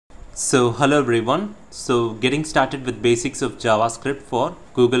So hello everyone. So getting started with basics of JavaScript for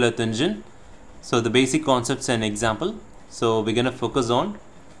Google Earth Engine. So the basic concepts and example. So we're gonna focus on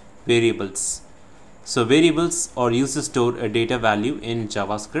variables. So variables are used to store a data value in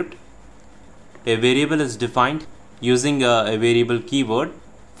JavaScript. A variable is defined using a variable keyword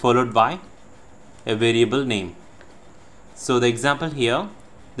followed by a variable name. So the example here,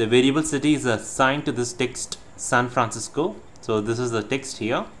 the variable city is assigned to this text San Francisco. So this is the text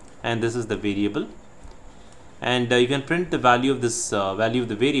here, and this is the variable, and you can print the value of this value of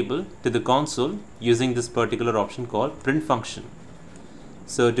the variable to the console using this particular option called print function.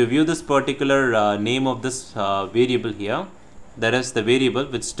 So to view this particular name of this variable here, that is the variable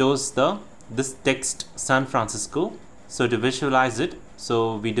which stores this text San Francisco. So to visualize it,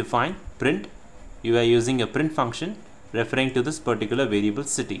 so we define print. You are using a print function referring to this particular variable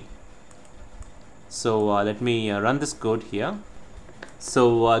city. So let me run this code here.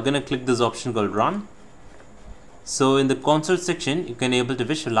 So I'm gonna click this option called run. So in the console section, you can able to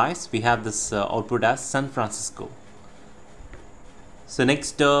visualize we have this output as San Francisco. So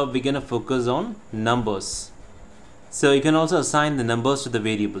next we're gonna focus on numbers. So you can also assign the numbers to the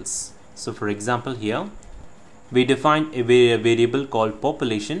variables. So for example here, we define a variable called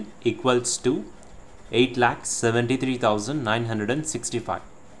population equals to 8,73,965.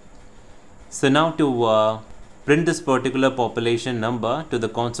 So now to print this particular population number to the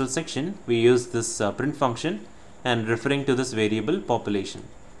console section, we use this print function and referring to this variable population.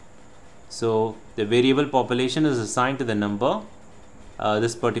 So the variable population is assigned to the number,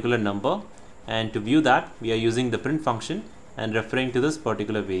 this particular number, and to view that we are using the print function and referring to this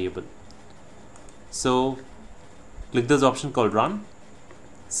particular variable. So click this option called run.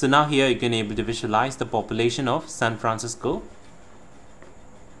 So now here you can able to visualize the population of San Francisco.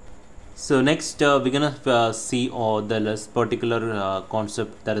 So next we're gonna see this particular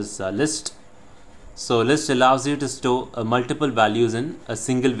concept, that is list. So list allows you to store multiple values in a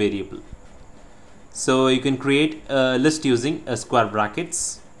single variable. So you can create a list using square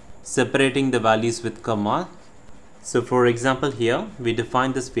brackets, separating the values with comma. So for example here, we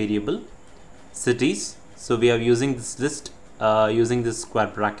define this variable cities. So we are using this list using this square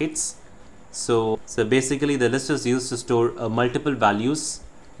brackets. So basically the list is used to store multiple values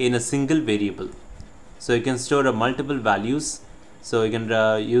in a single variable. So you can store multiple values. So you can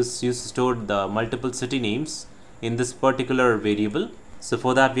use to store the multiple city names in this particular variable. So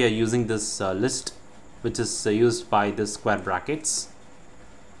for that we are using this list, which is used by the square brackets.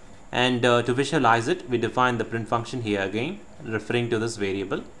 And to visualize it, we define the print function here again, referring to this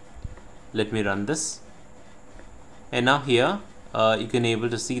variable. Let me run this. And now here you can able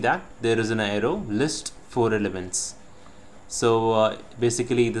to see that there is an arrow list 4 elements. So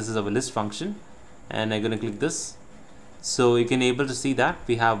basically this is our list function, and I'm gonna click this. So you can able to see that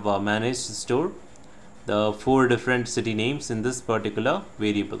we have managed to store the 4 different city names in this particular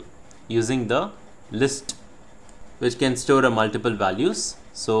variable using the list, which can store multiple values.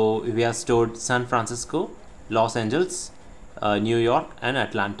 So we have stored San Francisco, Los Angeles, New York, and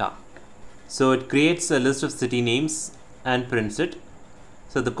Atlanta. So it creates a list of city names and prints it.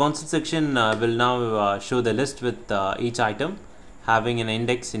 So the console section will now show the list with each item having an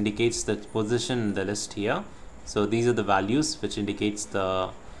index indicates the position in the list here. So these are the values which indicates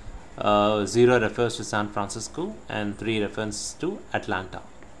the 0 refers to San Francisco and 3 refers to Atlanta.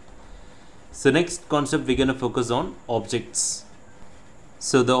 So next concept we're going to focus on objects.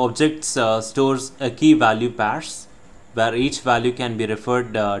 So the objects stores a key value pairs where each value can be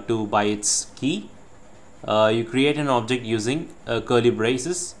referred to by its key. You create an object using curly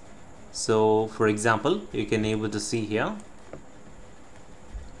braces. So for example, you can able to see here.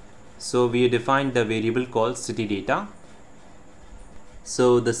 So we defined the variable called city data.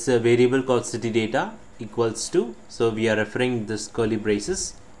 So this variable called city data equals to, so we are referring this curly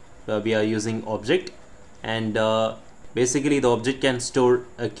braces where we are using object, and basically the object can store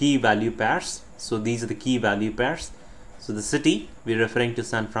a key value pairs. So these are the key value pairs. So the city, we're referring to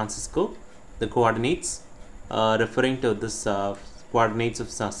San Francisco, the coordinates referring to this coordinates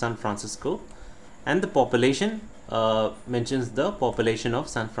of San Francisco, and the population mentions the population of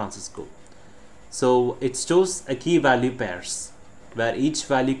San Francisco. So it stores a key value pairs where each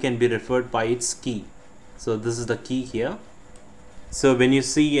value can be referred by its key. So this is the key here. So when you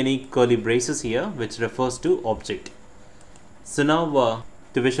see any curly braces here, which refers to object. So now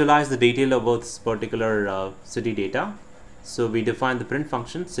to visualize the detail about this particular city data, so we define the print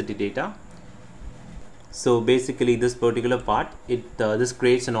function city data. So basically this particular part, this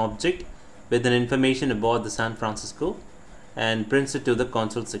creates an object with an information about the San Francisco and prints it to the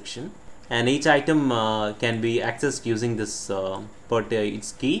console section. And each item can be accessed using this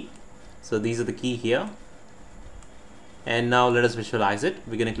its key. So these are the key here. And now let us visualize it.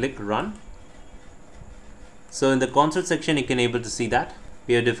 We're going to click run. So in the console section, you can able to see that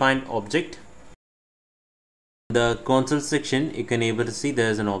we have defined object. In the console section, you can able to see there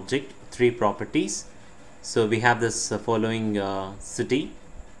is an object, 3 properties. So we have this following city,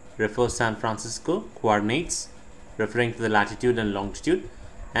 refers San Francisco, coordinates referring to the latitude and longitude,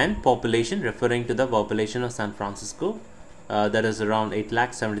 and population referring to the population of San Francisco, that is around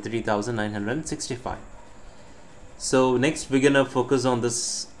 8,73,965. So next we're gonna focus on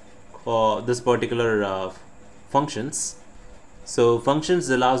this particular functions. So functions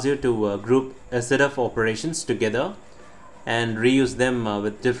allows you to group a set of operations together and reuse them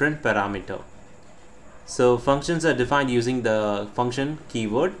with different parameter. So functions are defined using the function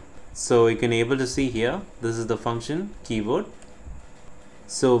keyword. So you can able to see here, this is the function keyword.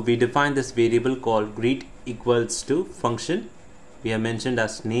 So we define this variable called greet equals to function. We have mentioned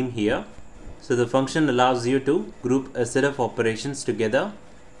as name here. So the function allows you to group a set of operations together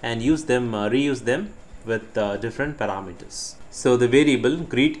and use them, reuse them with different parameters. So the variable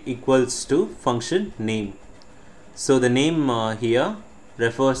greet equals to function name. So the name here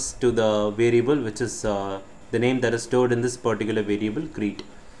refers to the variable which is the name that is stored in this particular variable greet.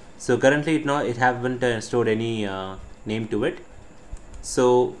 So currently it haven't stored any name to it.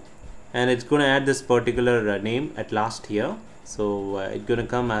 So and it's going to add this particular name at last here. So it's going to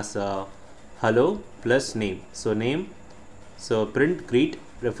come as hello plus name. So name, so print greet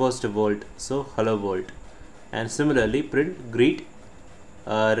refers to world, so hello world. And similarly print greet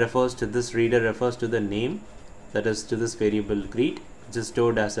refers to this reader, refers to the name, that is to this variable greet which is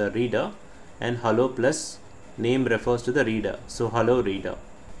stored as a reader, and hello plus name refers to the reader, so hello reader.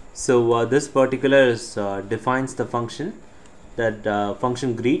 So this particular is defines the function, that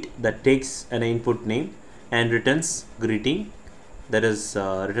function greet, that takes an input name and returns greeting, that is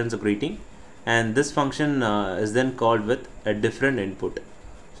returns a greeting, and this function is then called with a different input.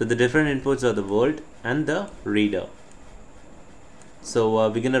 So the different inputs are the world and the reader. So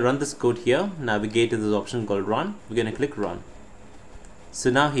we're going to run this code here, navigate to this option called run, we're going to click run. So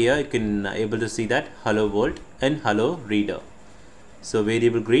now here you can able to see that hello world and hello reader. So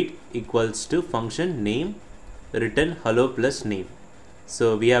variable greet equals to function name, return hello plus name.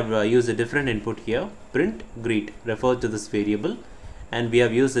 So we have used a different input here, print greet refers to this variable, and we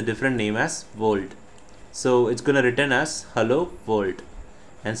have used a different name as world. So it's going to return as hello world.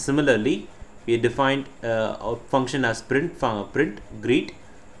 And similarly we defined a function as print greet,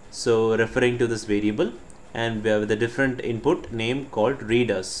 so referring to this variable, and we have the different input name called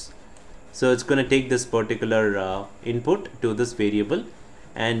readers. So it's going to take this particular input to this variable,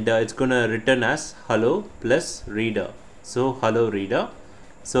 and it's going to return as hello plus reader, so hello reader.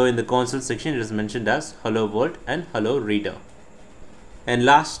 So in the console section it is mentioned as hello world and hello reader. And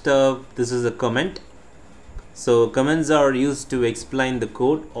last, this is a comment. So comments are used to explain the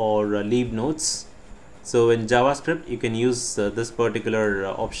code or leave notes. So in JavaScript you can use this particular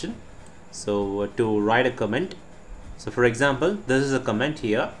option, so to write a comment. So for example, this is a comment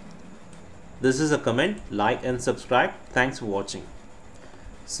here, this is a comment, like and subscribe, thanks for watching.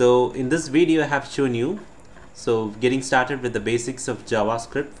 So in this video I have shown you getting started with the basics of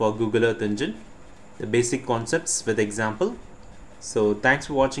JavaScript for Google Earth Engine, the basic concepts with example. So thanks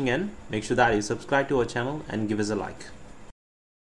for watching, and make sure that you subscribe to our channel and give us a like.